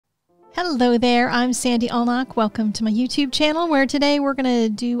Hello there, I'm Sandy Allnock. Welcome to my YouTube channel, where today we're going to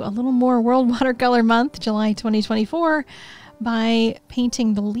do a little more World Watercolor Month, July 2024, by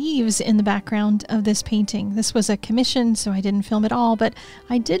painting the leaves in the background of this painting. This was a commission, so I didn't film it all, but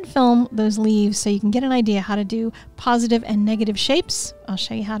I did film those leaves so you can get an idea how to do positive and negative shapes. I'll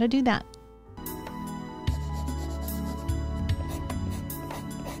show you how to do that.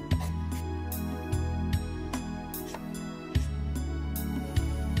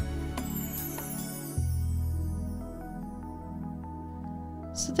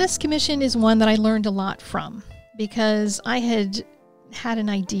 So this commission is one that I learned a lot from, because I had an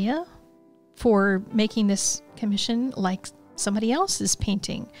idea for making this commission like somebody else's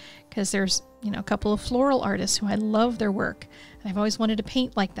painting, because there's, a couple of floral artists who I love their work, and I've always wanted to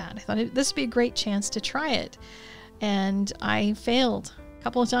paint like that. I thought this would be a great chance to try it, and I failed a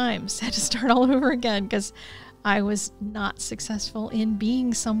couple of times. I had to start all over again because I was not successful in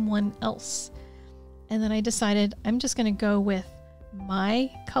being someone else. And then I decided I'm just going to go with my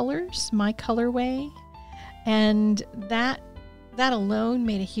colors, my colorway, and that alone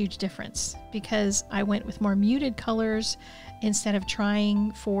made a huge difference, because I went with more muted colors instead of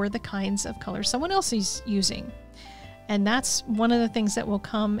trying for the kinds of colors someone else is using. And that's one of the things that will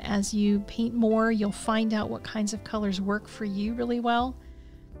come as you paint more. You'll find out what kinds of colors work for you really well.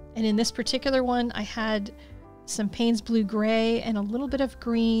 And in this particular one, I had some Payne's blue gray and a little bit of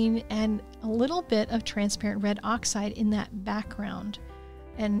green and a little bit of transparent red oxide in that background,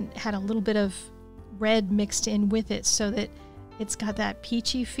 and had a little bit of red mixed in with it so that it's got that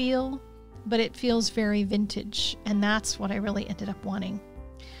peachy feel, but it feels very vintage, and that's what I really ended up wanting.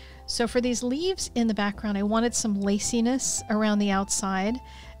 So for these leaves in the background, I wanted some laciness around the outside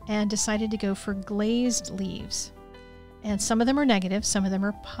and decided to go for glazed leaves. And some of them are negative, some of them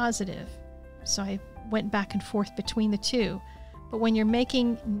are positive. So I went back and forth between the two. But when you're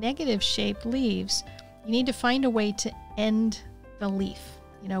making negative shaped leaves, you need to find a way to end the leaf.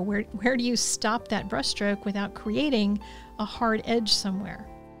 Where do you stop that brushstroke without creating a hard edge somewhere?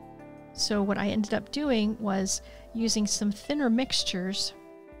 So what I ended up doing was using some thinner mixtures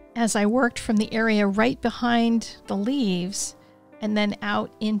as I worked from the area right behind the leaves and then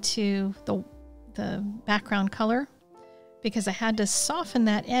out into the background color, because I had to soften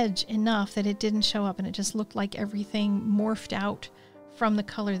that edge enough that it didn't show up and it just looked like everything morphed out from the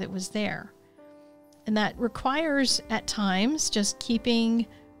color that was there. And that requires, at times, just keeping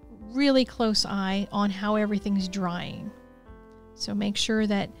really close eye on how everything's drying. So make sure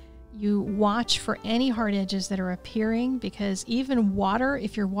that you watch for any hard edges that are appearing, because even water,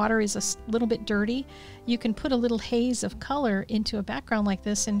 if your water is a little bit dirty, you can put a little haze of color into a background like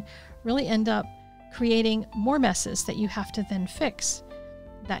this and really end up creating more messes that you have to then fix.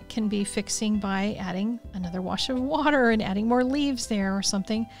 That can be fixing by adding another wash of water and adding more leaves there or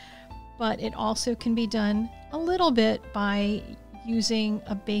something. But it also can be done a little bit by using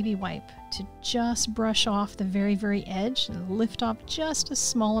a baby wipe to just brush off the very, very edge and lift off just a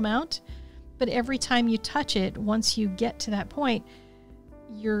small amount. But every time you touch it, once you get to that point,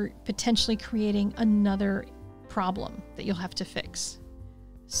 you're potentially creating another problem that you'll have to fix.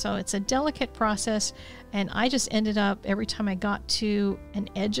 So it's a delicate process, and I just ended up, every time I got to an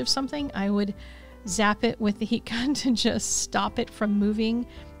edge of something, I would zap it with the heat gun to just stop it from moving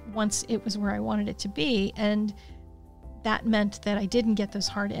once it was where I wanted it to be. And that meant that I didn't get those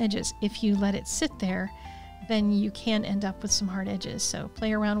hard edges. If you let it sit there, then you can end up with some hard edges. So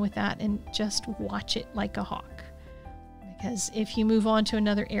play around with that and just watch it like a hawk. Because if you move on to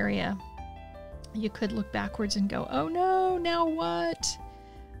another area, you could look backwards and go, oh no, now what?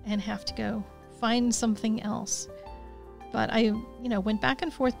 And have to go find something else. But I, went back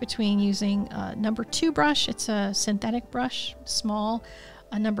and forth between using a number 2 brush. It's a synthetic brush, small,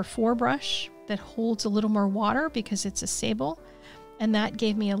 a number 4 brush that holds a little more water because it's a Sable. And that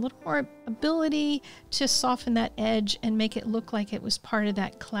gave me a little more ability to soften that edge and make it look like it was part of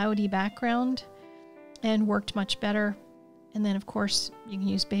that cloudy background, and worked much better. And then of course you can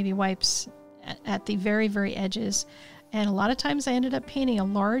use baby wipes at the very, very edges. And a lot of times I ended up painting a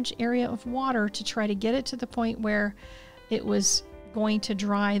large area of water to try to get it to the point where it was going to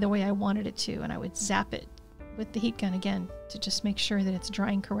dry the way I wanted it to. And I would zap it with the heat gun again to just make sure that it's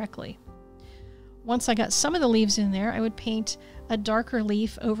drying correctly. Once I got some of the leaves in there, I would paint a darker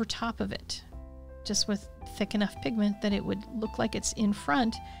leaf over top of it, just with thick enough pigment that it would look like it's in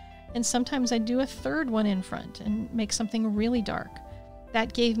front. And sometimes I'd do a third one in front and make something really dark.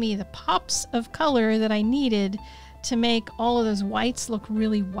 That gave me the pops of color that I needed to make all of those whites look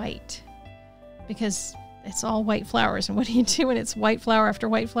really white, because it's all white flowers. And what do you do when it's white flower after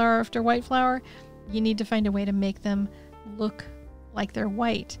white flower after white flower? You need to find a way to make them look like they're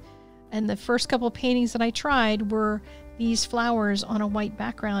white. And the first couple of paintings that I tried were these flowers on a white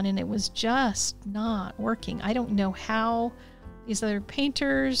background, and it was just not working. I don't know how these other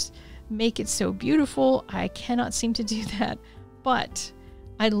painters make it so beautiful. I cannot seem to do that, but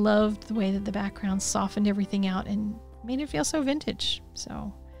I loved the way that the background softened everything out and made it feel so vintage.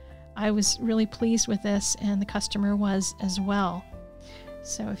 So I was really pleased with this, and the customer was as well.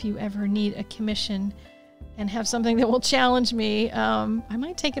 So if you ever need a commission and have something that will challenge me, I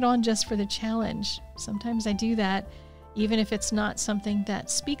might take it on just for the challenge. Sometimes I do that, even if it's not something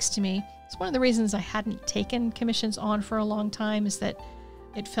that speaks to me. It's one of the reasons I hadn't taken commissions on for a long time, is that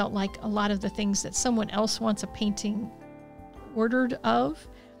it felt like a lot of the things that someone else wants a painting ordered of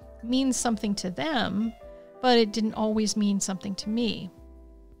means something to them, but it didn't always mean something to me.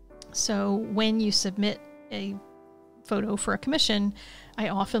 So when you submit a photo for a commission, I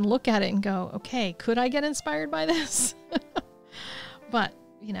often look at it and go, okay, could I get inspired by this? But,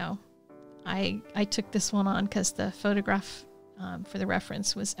 you know, I took this one on because the photograph for the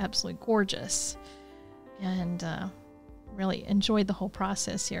reference was absolutely gorgeous, and really enjoyed the whole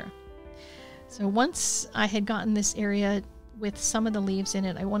process here. So once I had gotten this area with some of the leaves in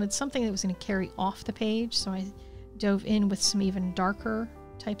it, I wanted something that was going to carry off the page, so I dove in with some even darker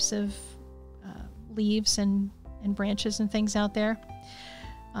types of leaves and branches and things out there.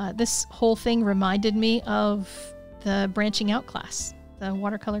 This whole thing reminded me of the branching out class, the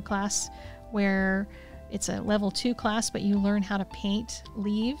watercolor class, where it's a level 2 class, but you learn how to paint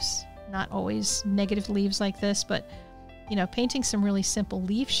leaves, not always negative leaves like this, but, you know, painting some really simple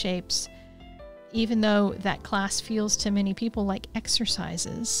leaf shapes. Even though that class feels to many people like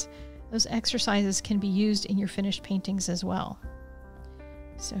exercises, those exercises can be used in your finished paintings as well.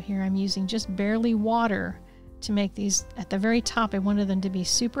 So here I'm using just barely water to make these. At the very top, I wanted them to be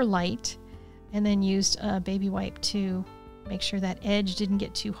super light, and then used a baby wipe to make sure that edge didn't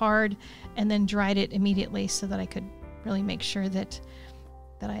get too hard, and then dried it immediately so that I could really make sure that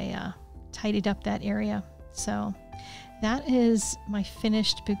I tidied up that area. So that is my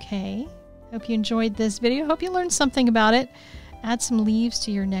finished bouquet. Hope you enjoyed this video. Hope you learned something about it. Add some leaves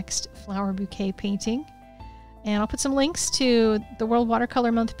to your next flower bouquet painting. And I'll put some links to the World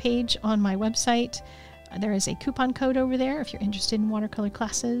Watercolor Month page on my website. There is a coupon code over there if you're interested in watercolor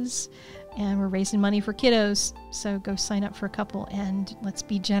classes. And we're raising money for kiddos, so go sign up for a couple and let's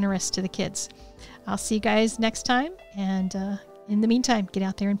be generous to the kids. I'll see you guys next time, and in the meantime, get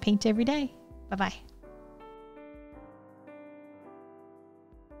out there and paint every day. Bye-bye.